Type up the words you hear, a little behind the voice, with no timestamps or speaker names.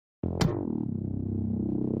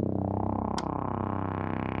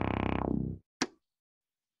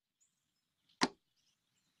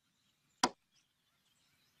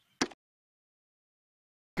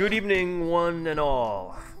Good evening, one and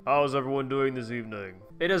all. How's everyone doing this evening?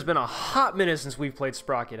 It has been a hot minute since we've played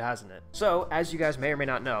Sprocket, hasn't it? So, as you guys may or may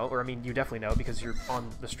not know, or I mean, you definitely know because you're on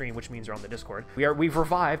the stream, which means you're on the Discord, we've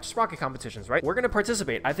revived Sprocket competitions, right? We're gonna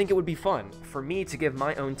participate. I think it would be fun for me to give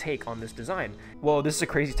my own take on this design. Whoa, this is a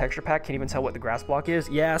crazy texture pack. Can't even tell what the grass block is.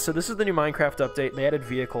 Yeah, so this is the new Minecraft update. They added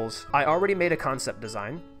vehicles. I already made a concept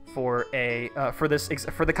design for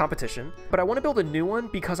the competition, but I want to build a new one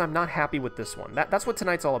because I'm not happy with this one. That's what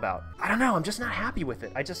tonight's all about. I don't know, I'm just not happy with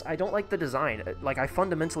it. I don't like the design. Like, I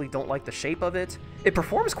fundamentally don't like the shape of it. It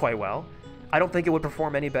performs quite well. I don't think it would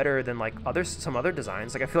perform any better than like some other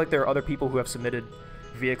designs. Like, I feel like there are other people who have submitted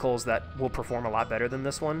vehicles that will perform a lot better than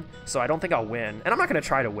this one, so I don't think I'll win. And I'm not going to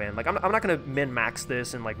try to win. Like, I'm not going to min-max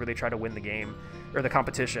this and like really try to win the game or the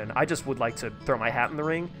competition. I just would like to throw my hat in the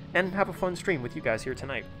ring and have a fun stream with you guys here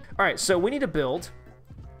tonight. All right, so we need to build.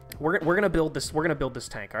 We're gonna build this. We're gonna build this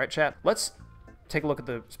tank. All right, chat. Let's take a look at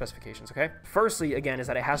the specifications. Okay. Firstly, again, is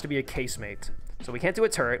that it has to be a casemate, so we can't do a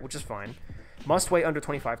turret, which is fine. Must weigh under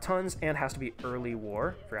 25 tons and has to be early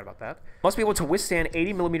war. Forgot about that. Must be able to withstand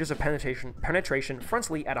 80 millimeters of penetration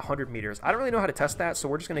frontally at 100 meters. I don't really know how to test that, so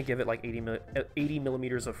we're just going to give it like 80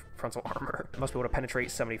 millimeters of frontal armor. Must be able to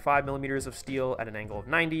penetrate 75 millimeters of steel at an angle of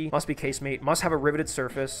 90. Must be casemate. Must have a riveted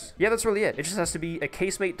surface. Yeah, that's really it. It just has to be a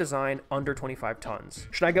casemate design under 25 tons.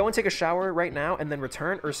 Should I go and take a shower right now and then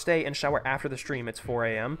return, or stay and shower after the stream? It's 4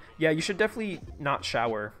 a.m. Yeah, you should definitely not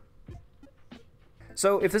shower.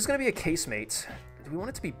 So if this is going to be a casemate, do we want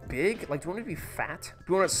it to be big? Like, do we want it to be fat?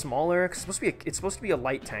 Do we want it smaller? Because it's supposed to be a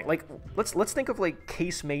light tank. Like, let's think of like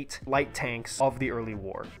casemate light tanks of the early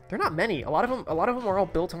war. They're not many. A lot of them are all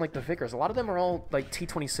built on like the Vickers. A lot of them are all like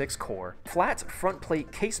T26 core. Flat front plate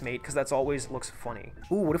casemate, because that's always looks funny.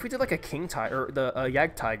 Ooh, what if we did like a king tiger or the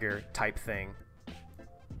Yag tiger type thing?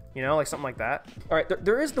 You know, like something like that. All right,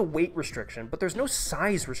 there is the weight restriction, but there's no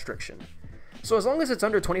size restriction. So as long as it's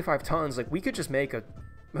under 25 tons, like we could just make a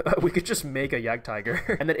Yag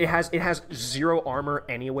tiger, and then it has 0 armor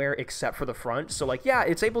anywhere except for the front. So like, yeah,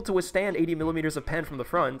 it's able to withstand 80 millimeters of pen from the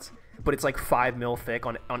front, but it's like 5 mil thick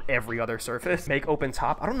on every other surface. Make open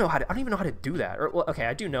top. I don't even know how to do that. Or, well, okay,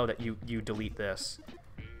 I do know that you delete this.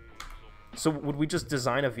 So would we just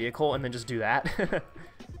design a vehicle and then just do that?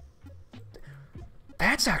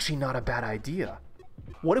 That's actually not a bad idea.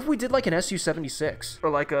 What if we did like an SU-76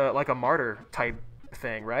 or like a Martyr type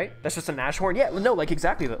thing, right? That's just a Nashorn. Yeah, no, like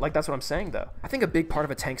exactly. Like that's what I'm saying though. I think a big part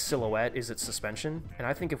of a tank's silhouette is its suspension, and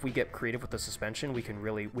I think if we get creative with the suspension, we can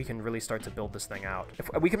really start to build this thing out.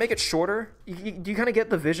 If we can make it shorter, do you kind of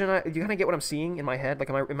get the vision? Do you kind of get what I'm seeing in my head?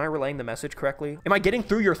 Like, am I relaying the message correctly? Am I getting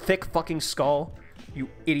through your thick fucking skull, you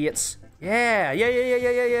idiots? Yeah. Yeah.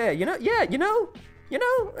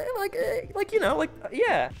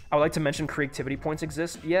 I would like to mention creativity points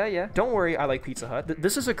exist. Yeah. Don't worry, I like Pizza Hut.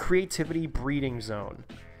 This is a creativity breeding zone.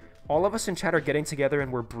 All of us in chat are getting together and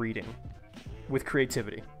we're breeding with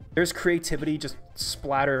creativity. There's creativity just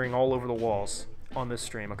splattering all over the walls on this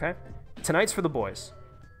stream, okay? Tonight's for the boys,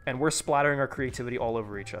 and we're splattering our creativity all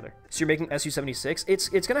over each other. So you're making SU-76?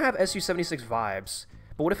 It's gonna have SU-76 vibes,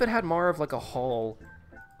 but what if it had more of like a hull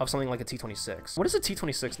of something like a T26. What does a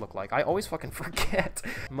T26 look like? I always fucking forget.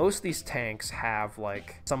 Most of these tanks have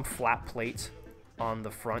like some flat plate on the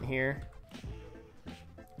front here.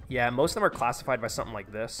 Yeah, most of them are classified by something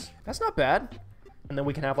like this. That's not bad. And then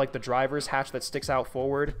we can have like the driver's hatch that sticks out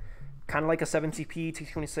forward, kind of like a 7TP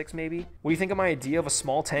T26 maybe. What do you think of my idea of a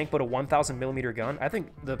small tank but a 1,000 millimeter gun? I think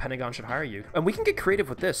the Pentagon should hire you. And we can get creative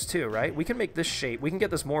with this too, right? We can make this shape. We can get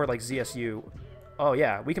this more like ZSU. Oh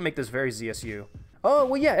yeah, we can make this very ZSU. Oh,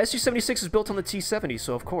 well, yeah, SU-76 is built on the T-70,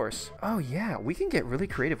 so of course. Oh, yeah, we can get really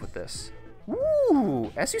creative with this.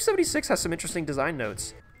 Ooh, SU-76 has some interesting design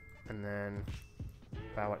notes. And then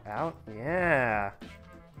bow it out. Yeah.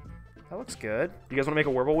 That looks good. You guys want to make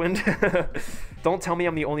a whirlwind? Don't tell me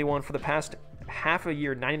I'm the only one. For the past half a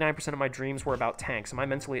year, 99% of my dreams were about tanks. Am I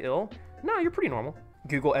mentally ill? No, you're pretty normal.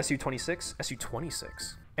 Google SU-26.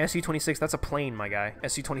 SU-26. SU-26, that's a plane, my guy.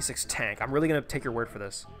 SU-26 tank. I'm really gonna take your word for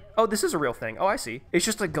this. Oh, this is a real thing. Oh, I see. It's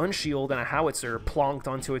just a gun shield and a howitzer plonked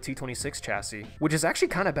onto a T-26 chassis, which is actually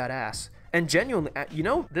kind of badass. And genuinely, you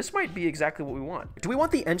know, this might be exactly what we want. Do we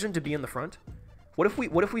want the engine to be in the front? What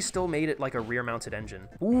if we still made it like a rear-mounted engine?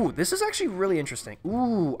 Ooh, this is actually really interesting.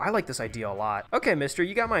 Ooh, I like this idea a lot. Okay, mister,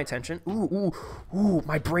 you got my attention. Ooh,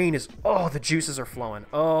 my brain is, oh, the juices are flowing.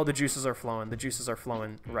 Oh, the juices are flowing. The juices are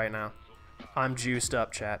flowing right now. I'm juiced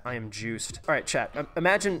up, chat. I am juiced. All right, chat.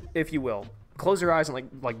 Imagine, if you will, close your eyes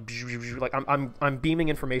and like I'm beaming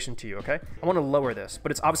information to you. Okay. I want to lower this,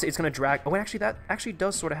 but it's obviously it's gonna drag. Oh, actually, that actually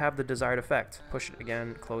does sort of have the desired effect. Push it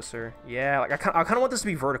again, closer. Yeah, like I kind of want this to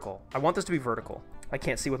be vertical. I want this to be vertical. I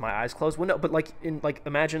can't see with my eyes closed. Well, no, but like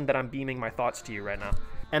imagine that I'm beaming my thoughts to you right now.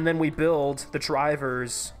 And then we build the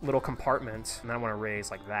driver's little compartment, and I want to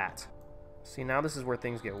raise like that. See, now this is where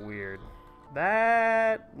things get weird.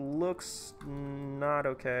 That looks not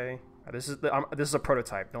okay. This is a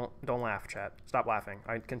prototype. Don't laugh, chat. Stop laughing.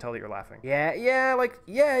 I can tell that you're laughing. Yeah, like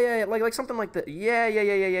something like that. Yeah.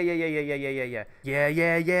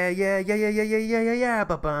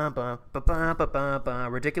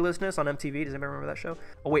 Ridiculousness on MTV. Does anybody remember that show?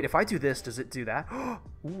 Oh wait, if I do this, does it do that?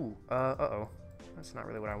 Ooh. Uh-oh. That's not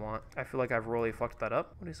really what I want. I feel like I've really fucked that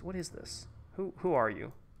up. What is this? Who are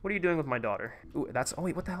you? What are you doing with my daughter? Ooh, oh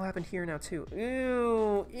wait, what the hell happened here now too?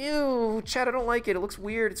 Ew, chat, I don't like it. It looks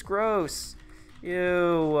weird, it's gross. Ew,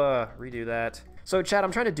 redo that. So chat,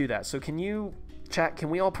 I'm trying to do that. So can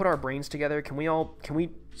we all put our brains together? Can we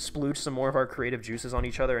splooge some more of our creative juices on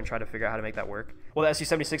each other and try to figure out how to make that work? Well, the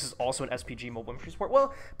SU-76 is also an SPG mobile infantry support.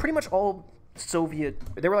 Well, pretty much all Soviet,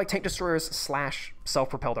 they were like tank destroyers /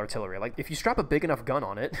 self-propelled artillery. Like if you strap a big enough gun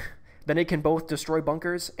on it, then it can both destroy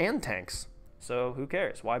bunkers and tanks. So who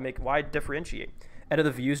cares? Why differentiate? Edit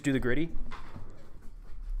the views, do the gritty.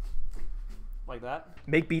 Like that.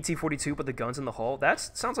 Make BT-42, put the guns in the hull. That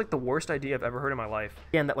sounds like the worst idea I've ever heard in my life.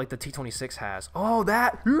 And that like the T-26 has. Oh,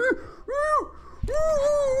 that.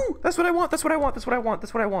 That's what I want. That's what I want. That's what I want.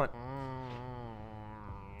 That's what I want.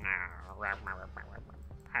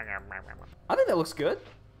 I think that looks good.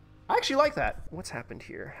 I actually like that. What's happened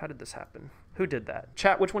here? How did this happen? Who did that?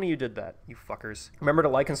 Chat, which one of you did that? You fuckers. Remember to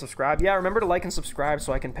like and subscribe? Yeah, remember to like and subscribe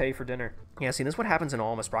so I can pay for dinner. Yeah, see, this is what happens in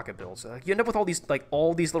all my Sprocket builds. You end up with all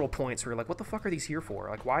these little points where you're like, what the fuck are these here for?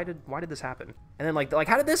 Like, why did this happen? And then like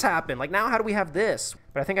how did this happen? Like now how do we have this?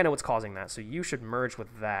 But I think I know what's causing that. So you should merge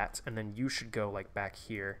with that, and then you should go like back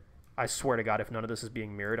here. I swear to God, if none of this is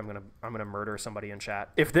being mirrored, I'm gonna murder somebody in chat.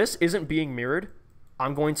 If this isn't being mirrored,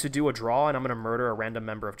 I'm going to do a draw and I'm gonna murder a random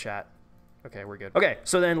member of chat. Okay, we're good. Okay,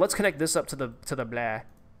 so then let's connect this up to the blah.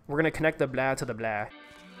 We're gonna connect the blah to the blah.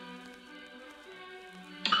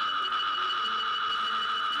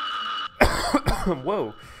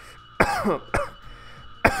 Whoa.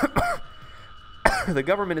 The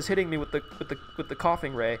government is hitting me with the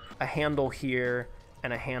coughing ray. A handle here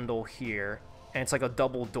and a handle here, and it's like a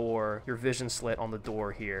double door. Your vision slit on the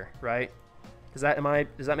door here, right? Does that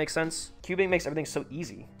make sense? Cubing makes everything so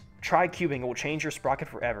easy. Try cubing, it will change your Sprocket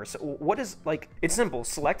forever. So what is, like, it's simple.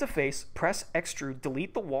 Select a face, press extrude,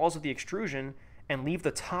 delete the walls of the extrusion, and leave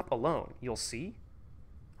the top alone. You'll see?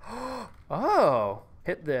 Oh,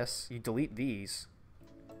 hit this, you delete these,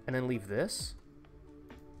 and then leave this.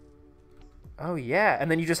 Oh yeah,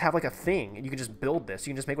 and then you just have like a thing, and you can just build this.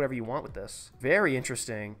 You can just make whatever you want with this. Very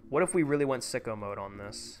interesting. What if we really went sicko mode on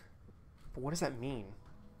this? But what does that mean?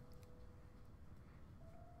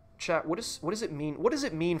 Chat, what does it mean? What does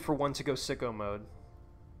it mean for one to go sicko mode?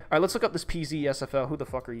 All right, let's look up this PZ-SFL. Who the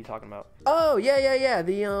fuck are you talking about? Oh, yeah.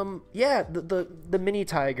 The mini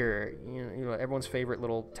Tiger. You know, everyone's favorite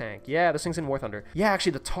little tank. Yeah, this thing's in War Thunder. Yeah,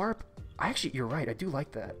 actually, the tarp. You're right. I do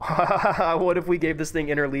like that. What if we gave this thing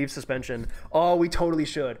interleave suspension? Oh, we totally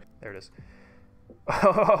should. There it is.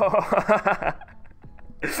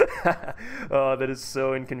 Oh, that is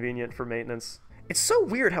so inconvenient for maintenance. It's so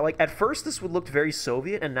weird how, like, at first this would look very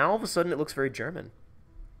Soviet, and now all of a sudden it looks very German.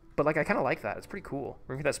 But, like, I kind of like that. It's pretty cool.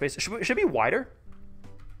 We're gonna get that space. Should it be wider?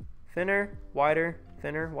 Thinner, wider,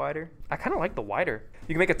 thinner, wider. I kind of like the wider. You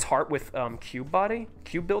can make a tarp with cube body,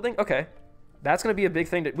 cube building. Okay, that's gonna be a big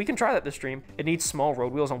thing. We can try that this stream. It needs small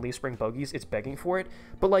road wheels on leaf spring bogies. It's begging for it.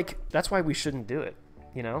 But, like, that's why we shouldn't do it.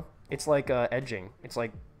 You know? It's like edging. It's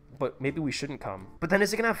like, but maybe we shouldn't come. But then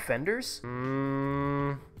is it gonna have fenders?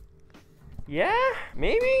 Yeah,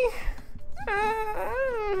 maybe.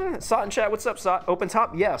 Sot in chat, what's up, Sot? Open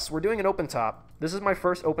top? Yes, we're doing an open top. This is my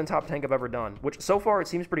first open top tank I've ever done, which so far it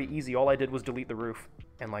seems pretty easy. All I did was delete the roof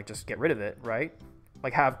and like just get rid of it, right?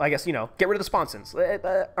 Like I guess, you know, get rid of the sponsons. All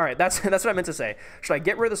right, that's what I meant to say. Should I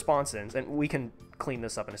get rid of the sponsons? And we can clean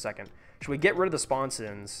this up in a second. Should we get rid of the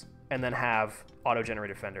sponsons and then have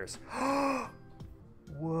auto-generated fenders?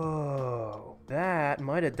 Whoa, that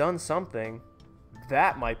might have done something.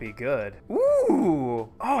 That might be good. Ooh!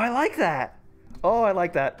 Oh, I like that. Oh, I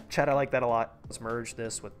like that. Chat, I like that a lot. Let's merge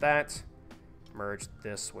this with that. Merge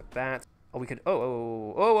this with that. Oh, we could.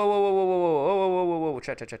 Oh,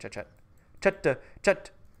 chat.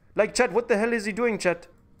 Chat. Like, chat, what the hell is he doing, chat?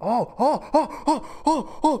 Oh.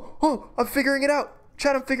 I'm figuring it out.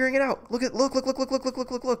 Chat, I'm figuring it out. Look. It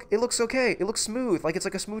looks okay. It looks smooth. Like it's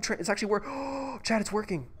like a smooth train. It's actually work. Oh, chat, it's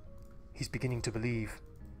working. He's beginning to believe.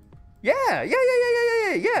 Yeah.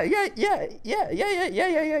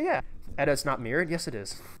 And it's not mirrored? Yes, it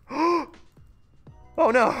is. Oh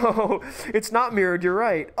no, it's not mirrored, you're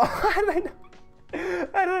right. Oh, how did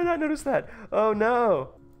I not notice that? Oh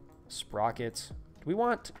no. Sprockets. Do we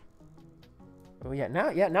want... Oh yeah, now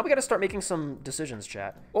we gotta start making some decisions,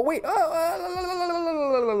 chat. Oh wait, what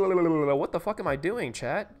the fuck am I doing,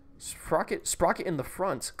 chat? Sprocket in the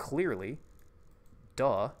front, clearly.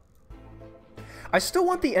 Duh. I still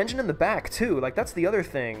want the engine in the back too, like that's the other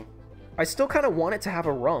thing. I still kind of want it to have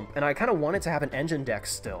a rump, and I kind of want it to have an engine deck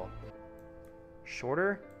still.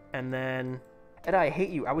 Shorter, and then... Ed, I hate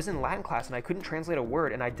you. I was in Latin class and I couldn't translate a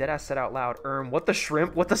word, and I deadass said out loud, what the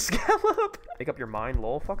shrimp? What the scallop? Make up your mind,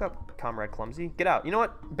 lol. Fuck up, comrade clumsy. Get out. You know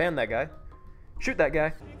what? Ban that guy. Shoot that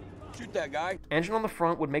guy. Shoot that guy. Engine on the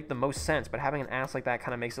front would make the most sense, but having an ass like that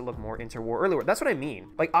kind of makes it look more interwar earlier. That's what I mean.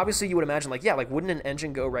 Like, obviously you would imagine, like, yeah, like, wouldn't an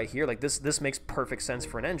engine go right here? Like, this makes perfect sense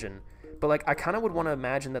for an engine. But, like, I kind of would want to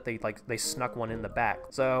imagine that they snuck one in the back.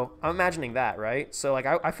 So, I'm imagining that, right? So, like,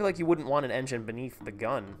 I feel like you wouldn't want an engine beneath the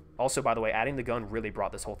gun. Also, by the way, adding the gun really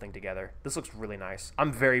brought this whole thing together. This looks really nice.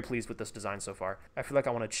 I'm very pleased with this design so far. I feel like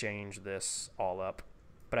I want to change this all up.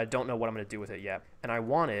 But I don't know what I'm going to do with it yet. And I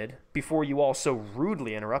wanted, before you all so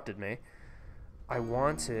rudely interrupted me, I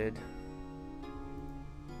wanted...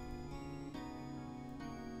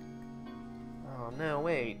 Oh, no,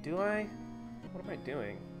 wait, do I? What am I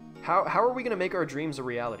doing? How are we going to make our dreams a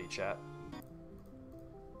reality, chat?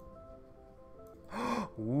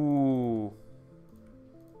 Ooh.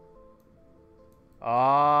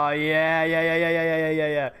 Oh, yeah.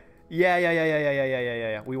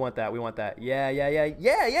 Yeah. We want that. Yeah.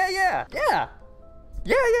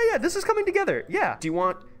 This is coming together. Yeah. Do you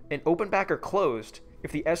want an open back or closed?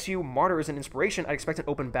 If the SU Martyr is an inspiration, I'd expect an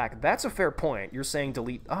open back. That's a fair point. You're saying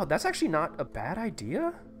delete. Oh, that's actually not a bad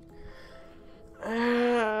idea.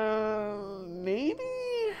 Maybe?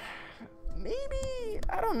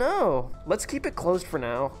 I don't know. Let's keep it closed for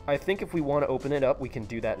now. I think if we want to open it up, we can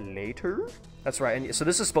do that later. That's right. And so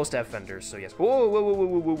this is supposed to have fenders. So yes. Whoa.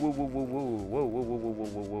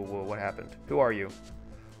 What happened? Who are you?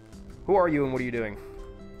 Who are you and what are you doing?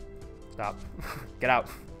 Stop. Get out.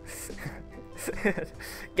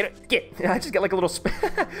 Get. I just got like a little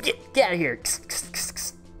get out of here.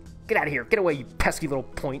 Get out of here. Get away, you pesky little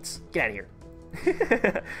points. Get out of here.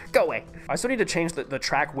 Go away. I still need to change the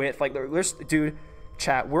track width. Like, there's, dude,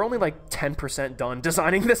 chat, we're only like 10% done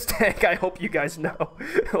designing this tank. I hope you guys know.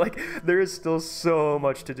 Like, there is still so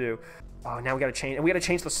much to do. Oh, now we gotta change, and we gotta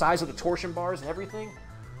change the size of the torsion bars and everything.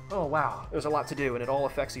 Oh, wow. There's a lot to do, and it all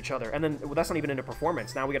affects each other. And then, well, that's not even into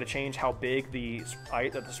performance. Now we gotta change how big the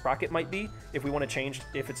sprocket might be. If we want to change,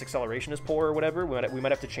 if its acceleration is poor or whatever, we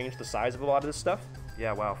might have to change the size of a lot of this stuff.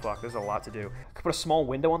 Yeah, wow, fuck, there's a lot to do. Could put a small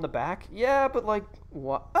window on the back. Yeah, but like,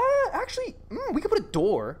 what? Actually, we could put a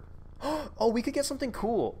door. Oh, we could get something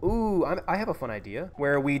cool. Ooh, I have a fun idea.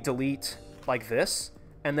 Where we delete like this,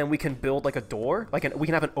 and then we can build like a door. We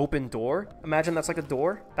can have an open door. Imagine that's like a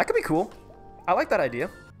door. That could be cool. I like that idea.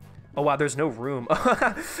 Oh wow, there's no room.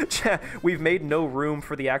 We've made no room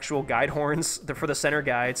for the actual guide horns, for the center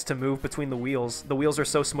guides to move between the wheels. The wheels are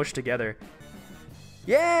so smushed together.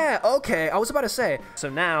 Yeah, okay, I was about to say. So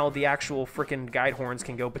now the actual freaking guide horns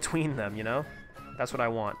can go between them, you know? That's what I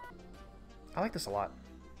want. I like this a lot.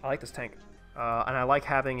 I like this tank. And I like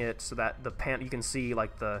having it so that you can see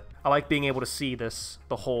like I like being able to see the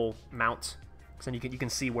whole mount. Because then you can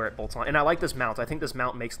see where it bolts on. And I like this mount. I think this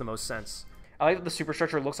mount makes the most sense. I like that the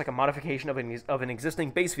superstructure looks like a modification of an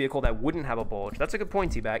existing base vehicle that wouldn't have a bulge. That's a good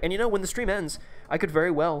point, Teabag. And you know, when the stream ends, I could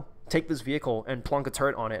very well take this vehicle and plunk a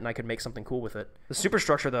turret on it, and I could make something cool with it. The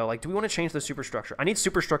superstructure, though, like, do we want to change the superstructure? I need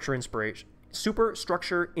superstructure inspiration.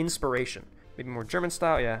 Superstructure inspiration. Maybe more German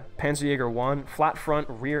style, yeah. Panzerjäger 1, flat front,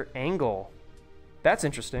 rear angle. That's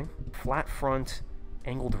interesting. Flat front,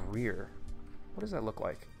 angled rear. What does that look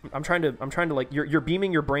like? I'm trying to like, you're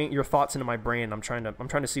beaming your thoughts into my brain. I'm trying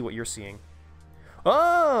to see what you're seeing.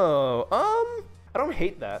 Oh, I don't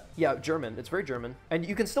hate that. Yeah, German. It's very German. And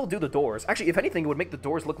you can still do the doors. Actually, if anything, it would make the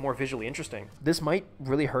doors look more visually interesting. This might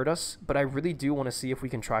really hurt us, but I really do want to see if we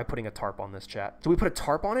can try putting a tarp on this, chat. Do we put a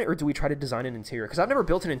tarp on it, or do we try to design an interior? Because I've never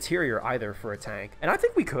built an interior either for a tank. And I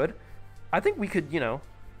think we could. I think we could, you know,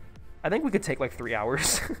 I think we could take like 3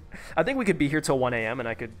 hours. I think we could be here till 1 a.m. and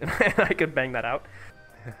I could bang that out.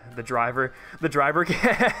 The driver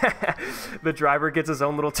gets his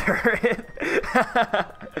own little turret.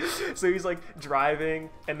 So he's like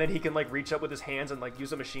driving, and then he can like reach up with his hands and like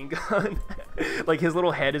use a machine gun. Like his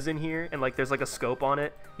little head is in here, and like there's like a scope on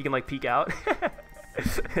it. He can like peek out.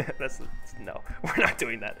 No, we're not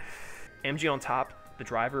doing that. MG on top, the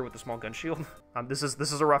driver with the small gun shield. This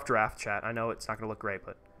is a rough draft, chat. I know it's not gonna look great,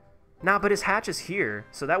 but but his hatch is here,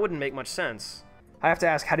 so that wouldn't make much sense. I have to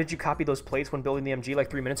ask, how did you copy those plates when building the MG like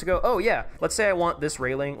 3 minutes ago? Oh yeah, let's say I want this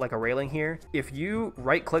railing, like a railing here. If you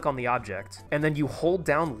right click on the object and then you hold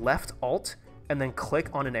down left alt and then click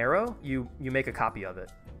on an arrow, you make a copy of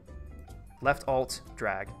it. Left alt,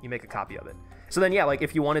 drag, you make a copy of it. So then yeah, like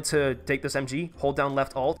if you wanted to take this MG, hold down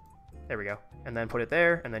left alt, there we go. And then put it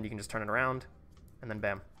there, and then you can just turn it around, and then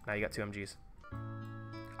bam, now you got 2 MGs.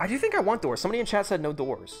 I do think I want doors. Somebody in chat said no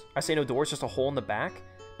doors. I say no doors, just a hole in the back,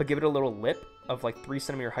 but give it a little lip of like 3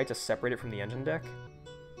 centimeter height to separate it from the engine deck.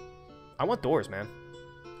 I want doors, man.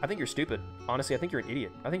 I think you're stupid. Honestly, I think you're an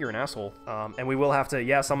idiot. I think you're an asshole. And we will have to,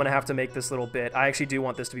 yes, I'm gonna have to make this little bit. I actually do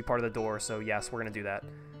want this to be part of the door, so yes, we're gonna do that.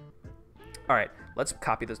 All right, let's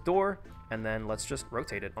copy this door, and then let's just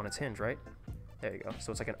rotate it on its hinge, right? There you go.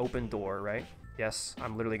 So it's like an open door, right? Yes,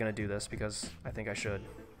 I'm literally gonna do this because I think I should.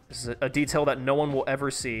 This is a detail that no one will ever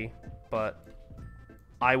see, but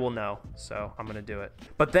I will know, so I'm gonna do it.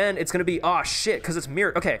 But then it's gonna be, oh shit, because it's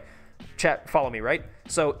mirrored. Okay, chat, follow me, right?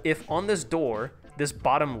 So if on this door, this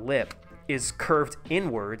bottom lip is curved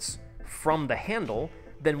inwards from the handle,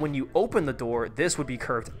 then when you open the door, this would be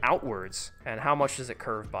curved outwards. And how much does it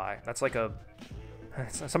curve by? That's like a,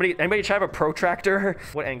 anybody try to have a protractor?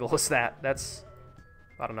 What angle is that? That's,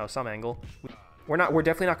 I don't know, some angle. We're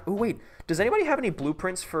definitely not, oh wait, does anybody have any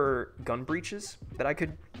blueprints for gun breaches that I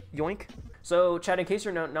could yoink? So chat, in case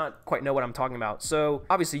you're not quite know what I'm talking about, so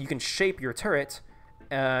obviously you can shape your turret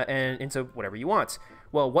and into whatever you want.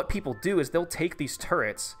 Well, what people do is they'll take these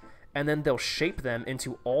turrets and then they'll shape them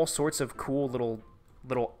into all sorts of cool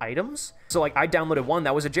little items. So like I downloaded one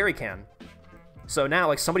that was a jerry can. So now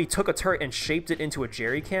like somebody took a turret and shaped it into a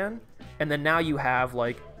jerry can, and then now you have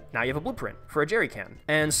a blueprint for a jerry can.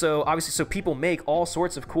 And so obviously, so people make all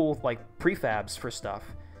sorts of cool like prefabs for stuff.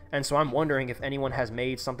 And so I'm wondering if anyone has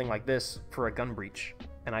made something like this for a gun breach,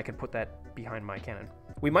 and I could put that behind my cannon.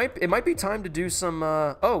 It might be time to do some,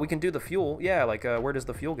 oh, we can do the fuel. Yeah, like, where does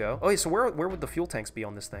the fuel go? Oh, yeah, so where would the fuel tanks be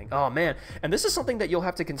on this thing? Oh, man. And this is something that you'll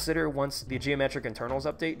have to consider once the geometric internals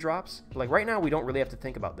update drops. Like, right now, we don't really have to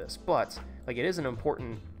think about this, but, like, it is an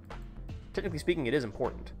important, technically speaking, it is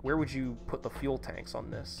important. Where would you put the fuel tanks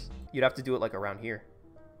on this? You'd have to do it, like, around here.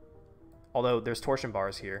 Although, there's torsion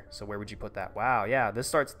bars here, so where would you put that? Wow, yeah,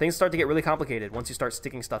 things start to get really complicated once you start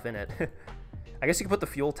sticking stuff in it. I guess you could put the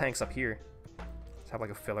fuel tanks up here. Have like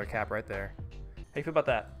a filler cap right there. How do you feel about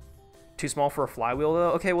that? Too small for a flywheel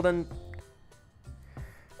though? Okay, well then.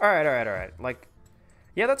 All right. Like,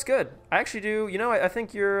 yeah, that's good. I actually do. You know, I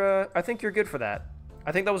think you're good for that.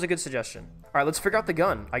 I think that was a good suggestion. All right, let's figure out the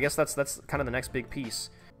gun. I guess that's kind of the next big piece.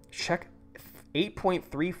 Check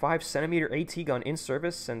 8.35 centimeter AT gun in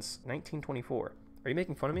service since 1924. Are you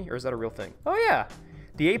making fun of me, or is that a real thing? Oh yeah.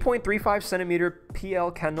 The 8.35 centimeter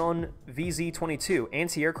PL Canon VZ-22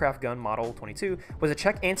 anti-aircraft gun model 22 was a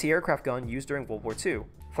Czech anti-aircraft gun used during World War II.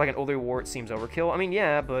 For like an older war, it seems overkill. I mean,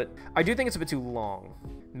 yeah, but I do think it's a bit too long.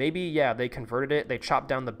 Maybe, yeah, they converted it. They chopped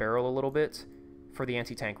down the barrel a little bit for the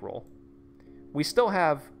anti-tank roll. We still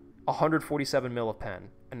have 147 mil of pen,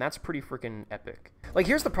 and that's pretty freaking epic. Like,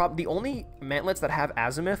 here's the problem. The only mantlets that have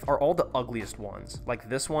azimuth are all the ugliest ones. Like,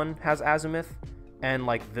 this one has azimuth. And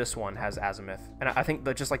like this one has azimuth, and I think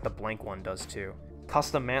that just like the blank one does too.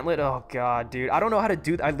 Custom mantlet, oh god, dude, I don't know how to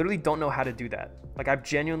do that. I literally don't know how to do that. Like I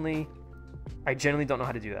genuinely don't know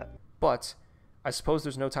how to do that. But I suppose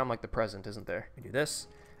there's no time like the present, isn't there? I do this,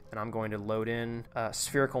 and I'm going to load in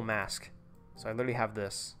spherical mask. So I literally have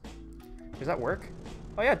this. Does that work?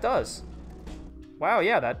 Oh yeah, it does. Wow,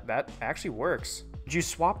 yeah, that actually works. Did you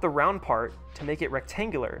swap the round part to make it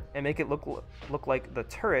rectangular and make it look like the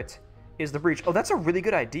turret is the breach? Oh, that's a really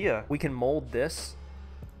good idea. We can mold this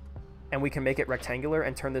and we can make it rectangular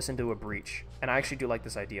and turn this into a breach. And I actually do like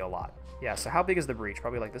this idea a lot. Yeah, so how big is the breach?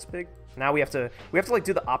 Probably like this big. Now we have to like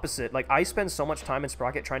do the opposite. Like I spend so much time in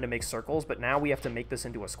Sprocket trying to make circles, but now we have to make this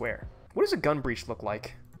into a square. What does a gun breach look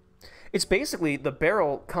like? It's basically the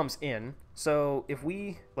barrel comes in. So if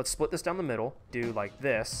let's split this down the middle, do like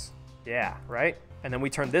this. Yeah, right? And then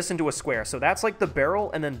we turn this into a square. So that's like the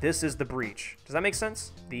barrel, and then this is the breach. Does that make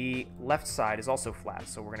sense? The left side is also flat.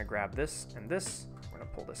 So we're gonna grab this and this. We're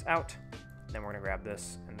gonna pull this out. Then we're gonna grab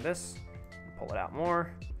this and this. And pull it out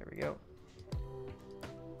more. There we go.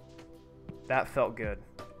 That felt good.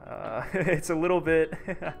 It's a little bit,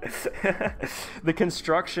 the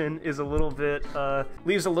construction is a little bit,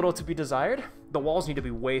 leaves a little to be desired. The walls need to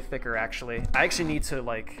be way thicker, actually. I actually need to,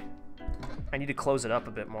 I need to close it up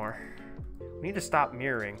a bit more. We need to stop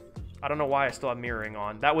mirroring. I don't know why I still have mirroring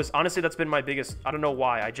on. Honestly, that's been my biggest, I don't know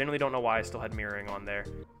why. I genuinely don't know why I still had mirroring on there.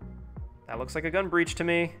 That looks like a gun breach to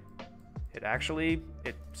me.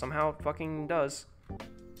 It somehow fucking does.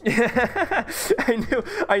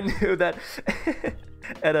 I knew that.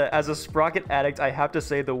 As a Sprocket addict, I have to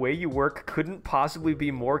say the way you work couldn't possibly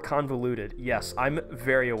be more convoluted. Yes, I'm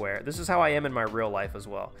very aware. This is how I am in my real life as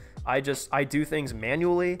well. I do things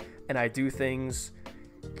manually, and I do things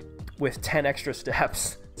with 10 extra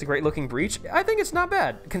steps. It's a great looking breach. I think it's not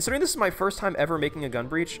bad. Considering this is my first time ever making a gun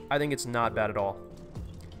breach, I think it's not bad at all.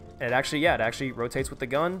 And it actually rotates with the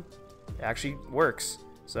gun. It actually works.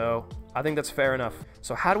 So I think that's fair enough.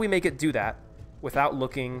 So how do we make it do that without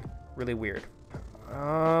looking really weird?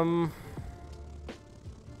 I'm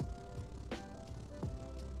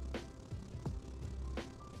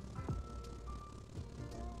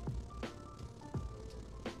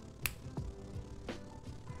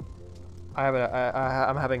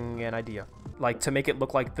having an idea. Like, to make it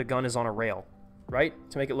look like the gun is on a rail, right?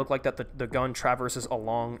 To make it look like that the gun traverses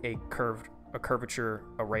along a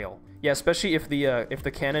rail. Yeah, especially if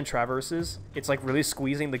the cannon traverses, it's like really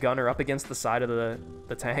squeezing the gunner up against the side of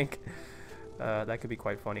the tank. That could be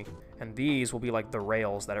quite funny. And these will be like the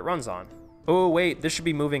rails that it runs on. Oh, wait, this should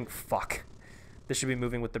be moving. Fuck. This should be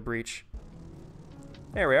moving with the breach.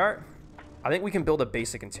 There we are. I think we can build a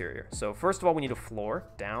basic interior. So first of all, we need a floor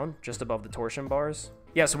down just above the torsion bars.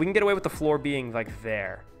 Yeah, so we can get away with the floor being like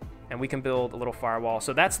there. And we can build a little firewall.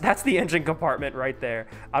 So that's the engine compartment right there.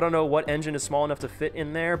 I don't know what engine is small enough to fit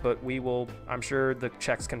in there, but we will, I'm sure the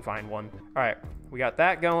checks can find one. All right, we got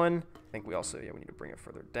that going. I think we also, yeah, we need to bring it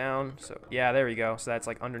further down. So yeah, there we go. So that's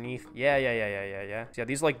like underneath. Yeah. So yeah,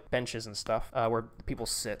 these like benches and stuff where people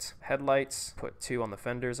sit. Headlights, put 2 on the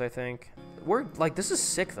fenders, I think. We're like, this is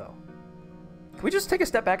sick though. Can we just take a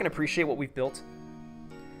step back and appreciate what we've built?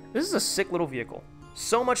 This is a sick little vehicle.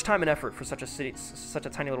 So much time and effort for such a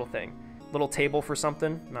tiny little thing. Little table for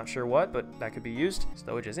something, not sure what, but that could be used.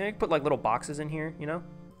 Stowages. And you can put like little boxes in here, you know?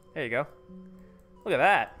 There you go. Look at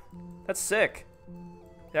that. That's sick.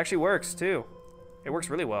 It actually works too. It works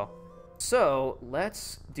really well. So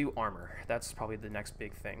let's do armor. That's probably the next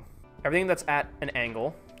big thing. Everything that's at an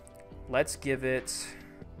angle, let's give it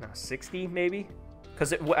 60 maybe?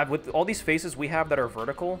 Because with all these faces we have that are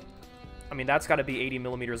vertical, I mean, that's got to be 80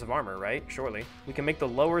 millimeters of armor, right? Surely. We can make the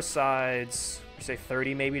lower sides, say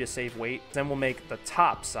 30 maybe to save weight. Then we'll make the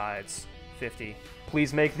top sides 50.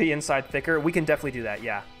 Please make the inside thicker. We can definitely do that,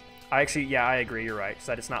 yeah. I agree, you're right.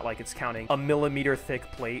 So that it's not like it's counting a millimeter thick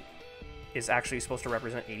plate is actually supposed to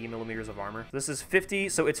represent 80 millimeters of armor. This is 50,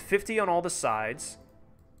 so it's 50 on all the sides,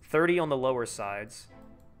 30 on the lower sides,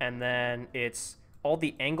 and then it's all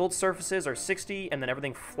the angled surfaces are 60, and then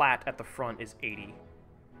everything flat at the front is 80.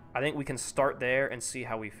 I think we can start there and see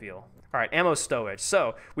how we feel. All right, ammo stowage.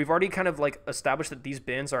 So we've already kind of like established that these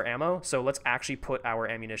bins are ammo. So let's actually put our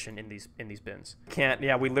ammunition in these bins.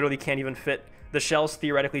 Yeah, we literally can't even fit. The shells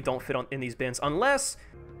theoretically don't fit in these bins unless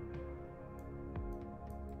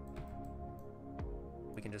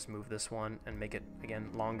we can just move this one and make it again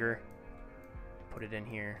longer. Put it in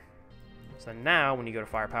here. So now when you go to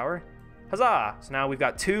firepower, huzzah! So now we've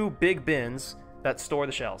got 2 big bins that store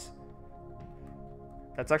the shells.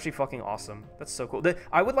 That's actually fucking awesome. That's so cool.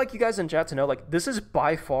 I would like you guys in chat to know, like, this is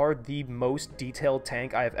by far the most detailed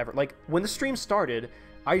tank I have ever... Like, when the stream started,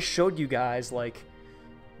 I showed you guys, like,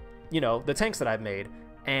 you know, the tanks that I've made.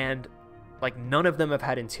 And, like, none of them have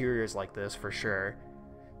had interiors like this, for sure.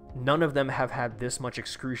 None of them have had this much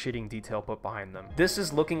excruciating detail put behind them. This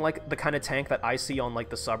is looking like the kind of tank that I see on, like,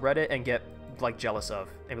 the subreddit and get, like, jealous of.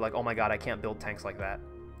 And be like, oh my god, I can't build tanks like that.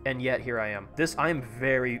 And yet here I am. I am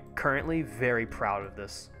currently very proud of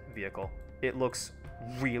this vehicle. It looks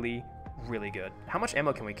really, really good. How much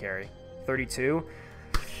ammo can we carry? 32.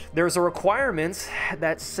 There's a requirement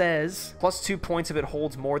that says +2 points if it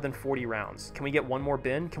holds more than 40 rounds. Can we get one more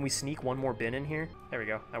bin? Can we sneak one more bin in here? There we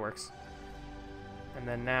go, that works. And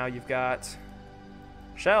then now you've got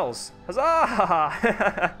shells.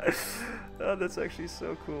 Huzzah! Oh, that's actually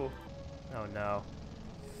so cool. Oh no.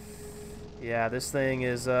 Yeah, this thing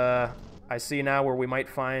is, I see now where we might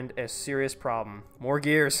find a serious problem. More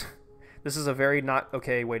gears. This is a very not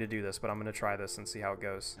okay way to do this, but I'm going to try this and see how it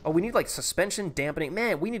goes. Oh, we need, like, suspension dampening.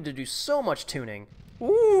 Man, we need to do so much tuning.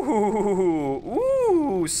 Ooh,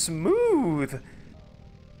 smooth.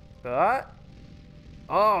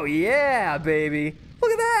 Oh, yeah, baby.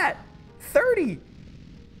 Look at that. 30.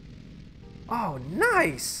 Oh,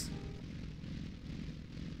 nice.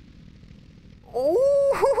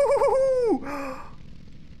 Oh!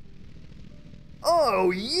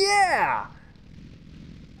 Oh, yeah!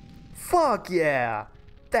 Fuck yeah!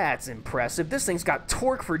 That's impressive. This thing's got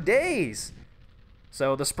torque for days!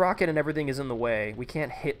 So the sprocket and everything is in the way. We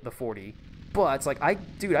can't hit the 40. But, it's like,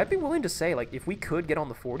 dude, I'd be willing to say, like, if we could get on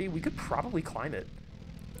the 40, we could probably climb it.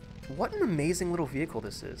 What an amazing little vehicle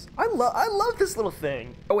this is. I love this little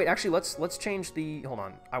thing. Oh wait, actually let's change the, hold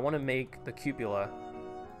on. I want to make the cupola,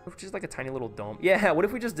 which is like a tiny little dome. Yeah, what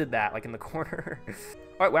if we just did that, like in the corner? All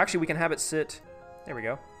right, well actually we can have it sit, there we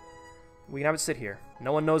go. We can have it sit here.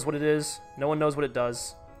 No one knows what it is. No one knows what it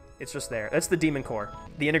does. It's just there. That's the demon core.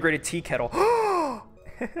 The integrated tea kettle.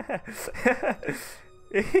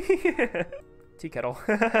 Tea kettle.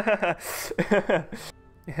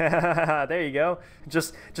 There you go.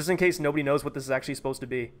 Just in case nobody knows what this is actually supposed to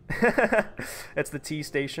be. It's the tea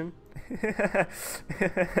station.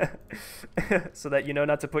 So that you know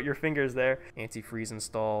not to put your fingers there. Antifreeze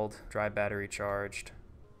installed. Dry battery charged.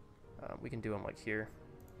 We can do them like here.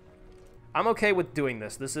 I'm okay with doing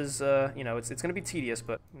this. This is, you know, it's going to be tedious,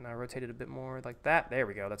 but I rotate it a bit more like that. There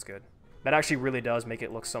we go. That's good. That actually really does make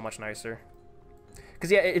it look so much nicer. Because,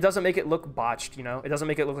 yeah, it doesn't make it look botched, you know? It doesn't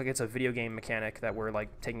make it look like it's a video game mechanic that we're,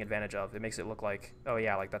 like, taking advantage of. It makes it look like, oh,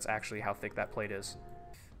 yeah, like, that's actually how thick that plate is.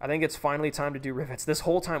 I think it's finally time to do rivets. This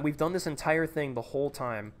whole time, we've done this entire thing the whole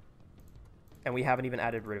time, and we haven't even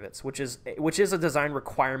added rivets, which is a design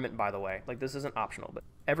requirement, by the way. Like, this isn't optional, but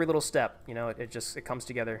every little step, you know, it comes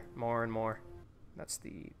together more and more. That's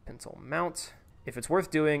the pintle mount. If it's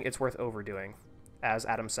worth doing, it's worth overdoing, as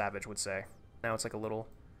Adam Savage would say. Now it's like a little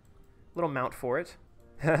mount for it.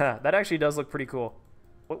 That actually does look pretty cool.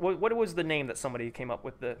 What was the name that somebody came up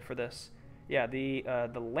with for this? Yeah, the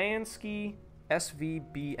Lansky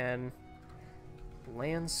SVBN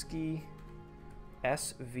Lansky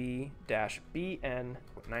SV-BN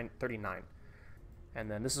 939.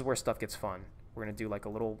 And then this is where stuff gets fun. We're gonna do like a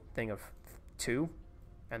little thing of 2,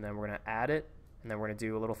 and then we're gonna add it, and then we're gonna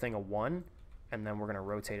do a little thing of 1, and then we're gonna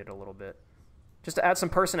rotate it a little bit. Just to add some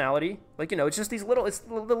personality. Like, you know, it's just these little, it's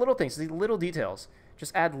the little things, these little details.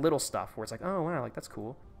 Just add little stuff where it's like, oh wow, like that's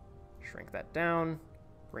cool. Shrink that down,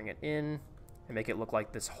 bring it in, and make it look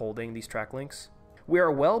like this holding these track links. We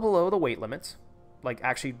are well below the weight limit, like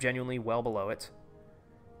actually genuinely well below it.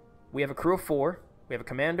 We have a crew of 4. We have a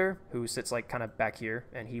commander who sits like kind of back here,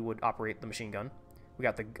 and he would operate the machine gun. We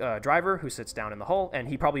got the driver who sits down in the hull, and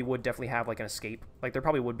he probably would definitely have like an escape. Like there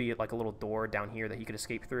probably would be like a little door down here that he could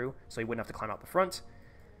escape through, so he wouldn't have to climb out the front.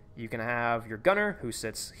 You can have your gunner who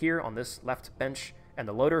sits here on this left bench, and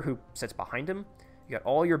the loader who sits behind him. You got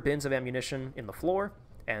all your bins of ammunition in the floor,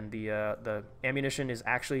 and the ammunition is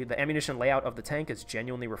actually, the ammunition layout of the tank is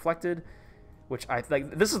genuinely reflected. Which I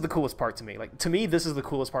like, this is the coolest part to me. Like, to me, this is the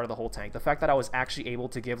coolest part of the whole tank. The fact that I was actually able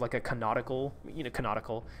to give, like, a canonical,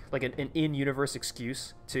 like an in-universe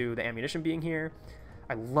excuse to the ammunition being here.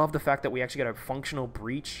 I love the fact that we actually got a functional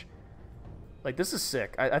breach. Like, this is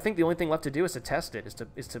sick. I think the only thing left to do is to test it,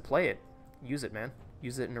 is to play it. Use it, man.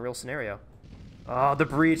 Use it in a real scenario. Oh, the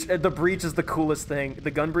breach. The breach is the coolest thing.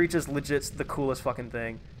 The gun breach is legit the coolest fucking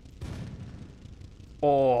thing.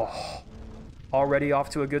 Oh. Already off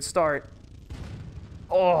to a good start.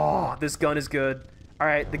 Oh, this gun is good. All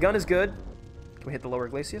right, the gun is good. Can we hit the lower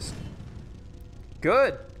glacis?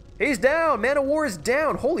 Good. He's down. Man of War is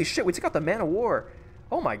down. Holy shit, we took out the Man of War.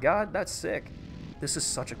 Oh my god, that's sick. This is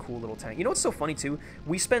such a cool little tank. You know what's so funny too?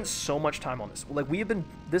 We spent so much time on this. Like we've been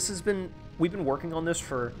working on this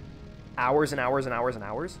for hours and hours and hours and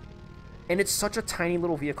hours. And it's such a tiny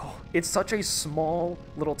little vehicle. It's such a small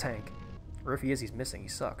little tank. Or if he is, he's missing. He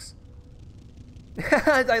sucks.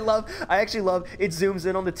 I actually love, it zooms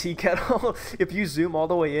in on the tea kettle. If you zoom all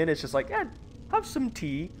the way in, it's just like, yeah, have some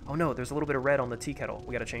tea. Oh no, there's a little bit of red on the tea kettle.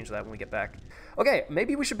 We gotta change that when we get back. Okay,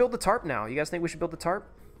 maybe we should build the tarp now. You guys think we should build the tarp?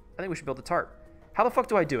 I think we should build the tarp. How the fuck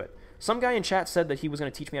do I do it? Some guy in chat said that he was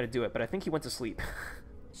gonna teach me how to do it, but I think he went to sleep.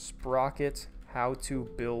 Sprocket, how to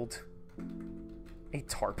build a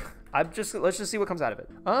tarp. Let's just see what comes out of it.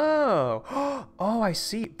 Oh, oh, I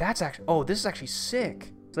see. That's actually, oh, this is actually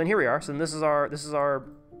sick. So then here we are. So then this is our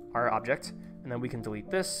object, and then we can delete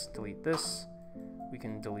this, we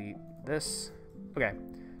can delete this. Okay,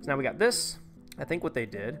 so now we got this. I think what they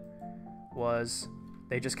did was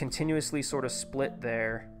they just continuously sort of split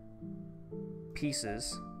their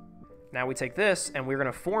pieces. Now we take this and we're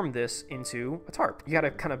gonna form this into a tarp. You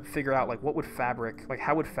gotta kind of figure out like what would fabric, like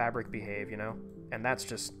how would fabric behave, you know? And that's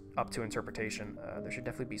just up to interpretation. There should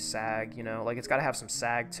definitely be sag, you know, like it's got to have some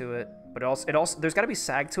sag to it, but it also there's got to be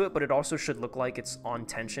sag to it, but it also should look like it's on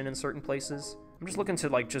tension in certain places. I'm just looking to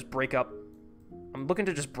like just break up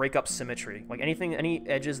symmetry, like any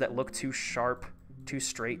edges that look too sharp, too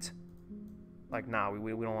straight, like nah,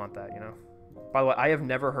 we don't want that, you know. By the way, I have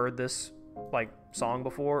never heard this like song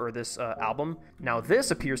before, or this album. Now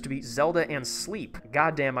this appears to be Zelda and Sleep.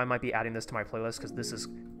 Goddamn, I might be adding this to my playlist because this is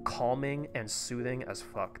calming and soothing as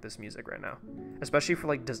fuck, this music right now. Especially for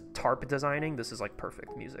like tarp designing, this is like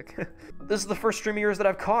perfect music. This is the first stream of yours that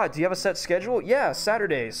I've caught. Do you have a set schedule? Yeah,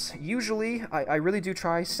 Saturdays. Usually, I really do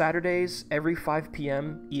try Saturdays every 5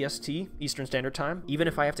 p.m. EST, Eastern Standard Time. Even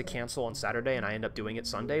if I have to cancel on Saturday and I end up doing it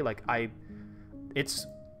Sunday, like it's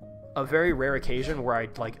a very rare occasion where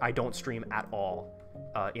I don't stream at all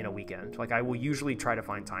in a weekend. Like I will usually try to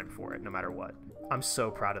find time for it no matter what. I'm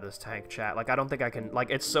so proud of this tank, chat. Like I don't think I can, like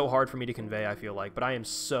it's so hard for me to convey, I feel like, but I am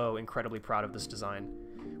so incredibly proud of this design.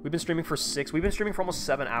 We've been streaming for almost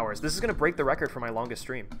 7 hours. This is gonna break the record for my longest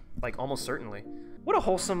stream, like almost certainly. What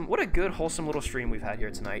a good wholesome little stream we've had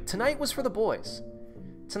here tonight. Tonight was for the boys.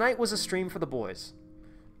 Tonight was a stream for the boys.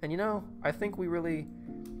 And you know, I think we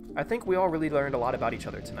all really learned a lot about each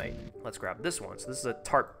other tonight. Let's grab this one. So this is a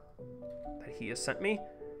tarp that he has sent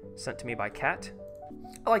to me by Kat.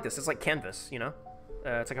 I like this. It's like canvas, you know?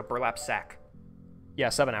 It's like a burlap sack. Yeah,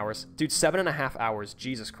 7 hours. Dude, 7.5 hours.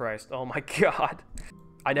 Jesus Christ. Oh my god.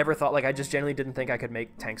 I never thought, like, I just genuinely didn't think I could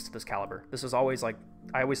make tanks to this caliber. This was always, like,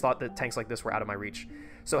 I always thought that tanks like this were out of my reach.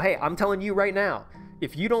 So, hey, I'm telling you right now,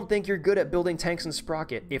 if you don't think you're good at building tanks in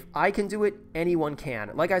Sprocket, if I can do it, anyone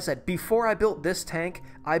can. Like I said, before I built this tank,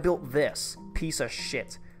 I built this piece of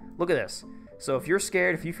shit. Look at this. So if you're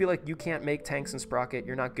scared, if you feel like you can't make tanks in Sprocket,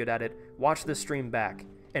 you're not good at it, watch this stream back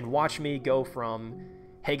and watch me go from,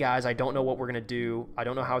 hey guys, I don't know what we're gonna do, I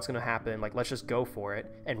don't know how it's gonna happen, like let's just go for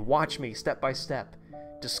it, and watch me step by step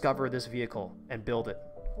discover this vehicle and build it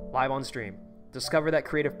live on stream. Discover that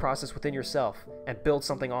creative process within yourself and build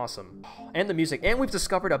something awesome. And the music. And we've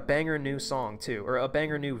discovered a banger new song too, or a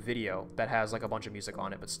banger new video that has like a bunch of music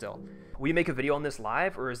on it, but still. Will you make a video on this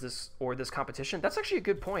live, or is this competition? That's actually a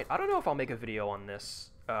good point. I don't know if I'll make a video on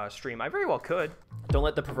this stream. I very well could. Don't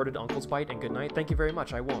let the perverted uncles bite, and good night. Thank you very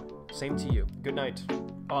much. I won't. Same to you. Good night.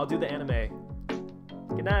 Oh, I'll do the anime.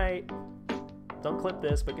 Good night. Don't clip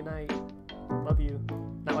this, but good night. Love you.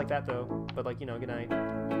 Not like that though, but like, you know, good night.